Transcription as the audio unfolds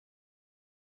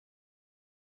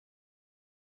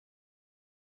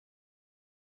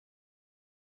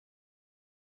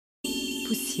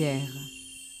poussières.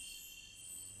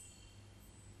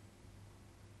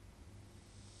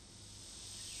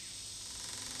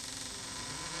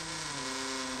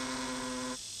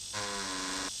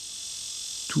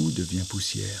 Tout devient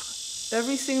poussière.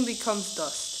 Everything becomes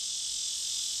dust.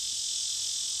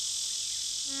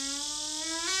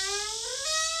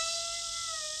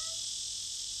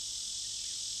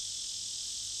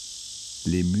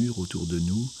 Les murs autour de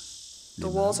nous, The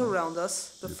walls around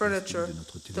us, the furniture,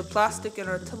 the plastic in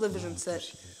our television set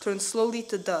turn slowly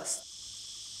to dust.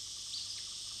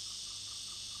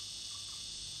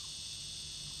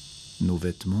 nos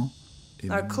vêtements et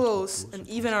Our même clothes notre peau and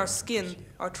se even our transforment en skin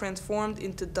poussière. are transformed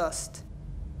into dust.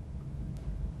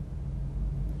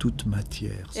 Toute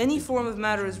matière se Any dégrade form of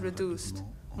matter is plus ou moins reduced,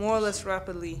 rapidement en more or less poussière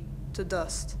rapidly, to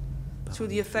dust par through un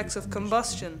the effet effects of de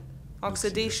combustion,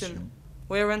 oxidation,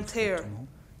 wear and tear, frottement,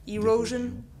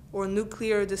 erosion, or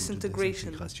nuclear ou de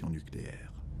disintegration. désintégration nucléaire.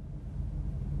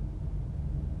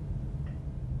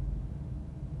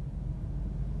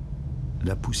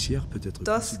 La poussière peut être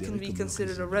Dust can considérée be comme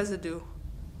considered a un résidu, residue,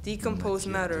 decomposed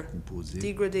matière matter, décomposée,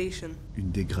 degradation. une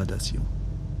dégradation.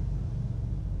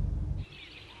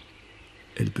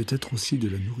 Elle peut être aussi de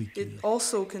la nourriture. It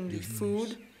also can be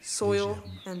food, soil,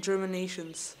 and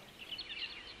germinations.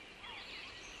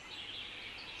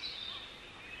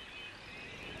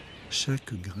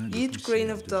 Chaque grain de Each grain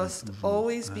poussière of devient dust toujours,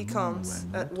 always à un moment ou becomes,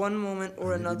 à un at autre, one moment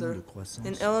or un élément another, de croissance,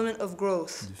 an element of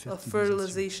growth, de of fertilisation.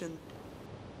 fertilization.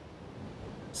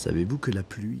 Savez-vous que la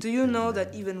pluie Do you know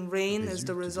that elle-même even rain is résulte the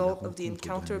de la result of the rencontre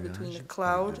encounter d'un between a nuage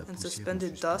cloud avec de la and poussière en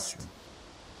suspended suspension? dust?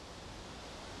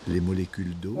 Les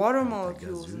molécules d'eau Water à l'état molecules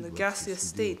gazeux in the doivent se gaseous souder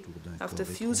state autour d'un have to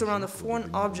corps fuse étranger around a pour foreign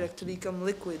devenir object to liquide. become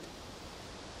liquid.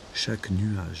 Chaque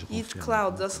nuage Each renferme cloud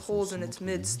donc thus à son holds in its centre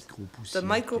les midst the micropoussières qui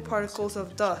microparticles servi of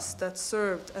de dust germe. that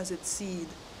served as its seed.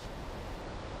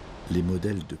 Les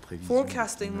modèles de prévision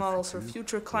Forecasting du models for climat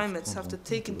future futur climates doivent have to prendre en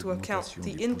take compte into account l'augmentation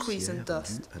the des increase in poussières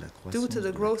dust due à la due to croissance the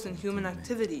de growth in l'activité human humaine.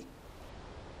 activity.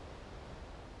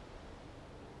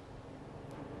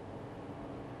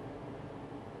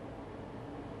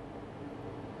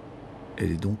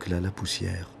 Elle est donc là la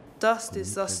poussière, Dust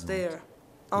is thus omniprésente, there,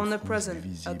 aux omnipresent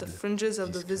fronces at the visibles, fringes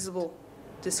of the discrètes. visible,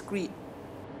 discrete,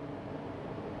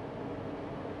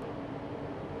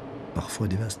 parfois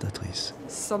dévastatrice.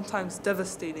 sometimes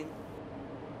devastating.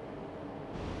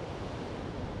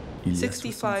 Il y a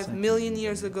 65 65 million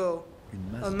years ago,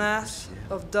 une a masse mass de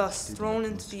poussière of dust jetée thrown dans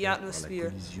into the l'atmosphère par la atmosphere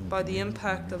collision by the d'une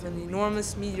impact of an météorite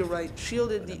enormous meteorite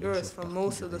shielded à la the majeure Earth from partie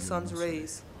most du of the rayonnement sun's solaire.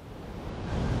 rays.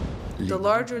 Les The grands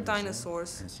larger dinosaures,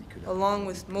 dinosaurs, ainsi que la along plupart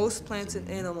with des most plantes plants et and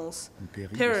des animaux, animals, ont péri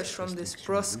de perish cette from this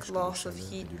restriction brusque brusque de loss of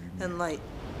chaleur heat et de lumière. and light.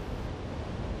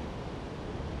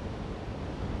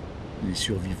 Les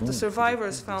survivants The ont survivors trouvé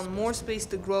plus found more d'espace space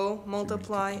to pour grow, se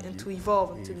multiply, and to multiplier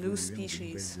evolve et into évoluer new en de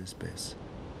species. nouvelles espèces.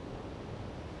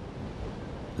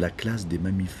 La classe des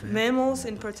mammifères Mammals en a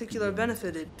in particular particulièrement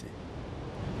benefited. profité.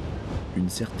 Une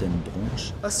certaine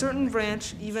branche A certain acquis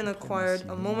branch une even suprématie acquired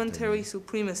a momentary momentanée qui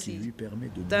supremacy lui permet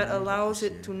de that nommer la allows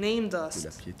it poussière, to name de la dust,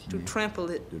 to piétiner, trample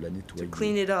it, de la to nettoyer,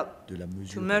 clean it up, de la to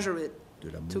mesurer, measure it, de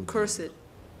la to maudire, curse it,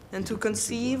 and et to de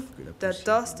conceive concevoir que la that poussière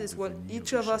dust va is what devenir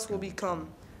each de of us chacun will d'entre become,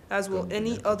 nous, as will comme de any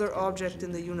n'importe other quel object objet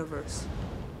in de the l'univers. universe.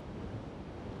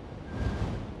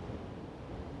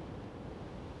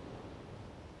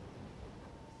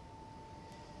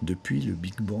 Depuis le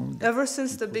Big Bang, Ever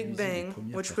since qui the Big produisit les Bang,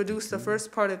 premières which produced the particules,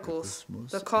 first particles,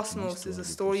 the cosmos is a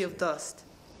story of dust.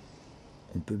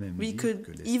 on peut même We dire could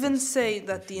que even l'espace say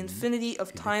that the infini infinity of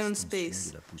est time and l'extension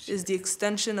space de la poussière. is the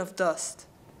extension of dust.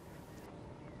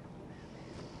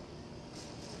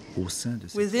 Au sein de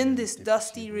cette Within this réalité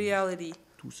dusty poussiéreuse, reality,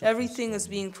 tout se everything is transforme,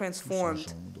 being tout transformed,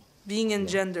 s'engendre, being croît,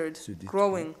 engendered, se détruit,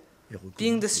 growing, et recommence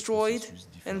being le destroyed, processus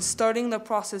and différemment. starting the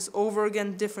process over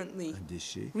again differently. Un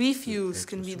déchet Refuse peut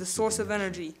can être be the source source of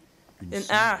energy. Une An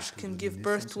cendre ash peut can donner give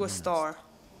birth naissance to à a un star. astre.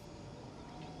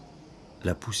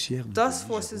 La poussière nous Dust oblige à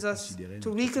forces us reconsidérer to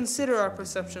notre reconsider our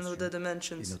perception perception of des the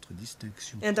dimensions et dimensions notre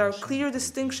distinction and our tranchée clear entre le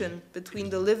distinction vivant et between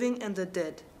le the living and the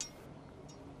dead.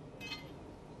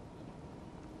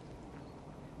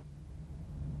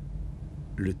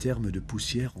 Le terme de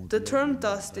poussière The term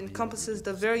dust encompasses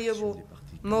the variable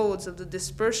modes of the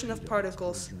dispersion of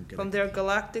particles from their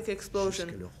galactic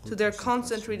explosion to their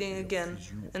concentrating again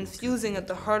and fusing at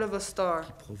the heart of a star,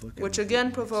 which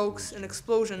again provokes an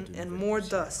explosion and more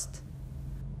dust.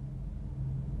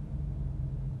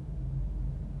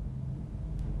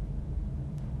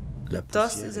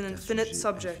 Dust is an infinite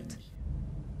subject.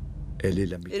 Elle est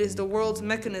la It is the world's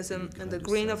mechanism and the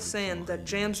grain of sand that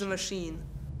jams the machine.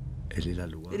 Elle est la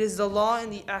loi. It is the law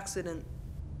and the accident.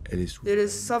 Elle est It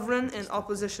is souveraine. sovereign and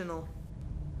oppositional.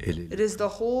 It is the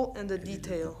whole and the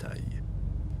detail.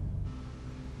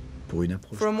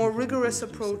 For a more rigorous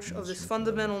approach of this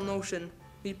fundamental notion,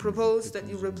 we propose that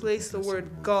you replace the word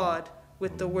God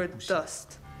with the word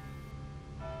dust.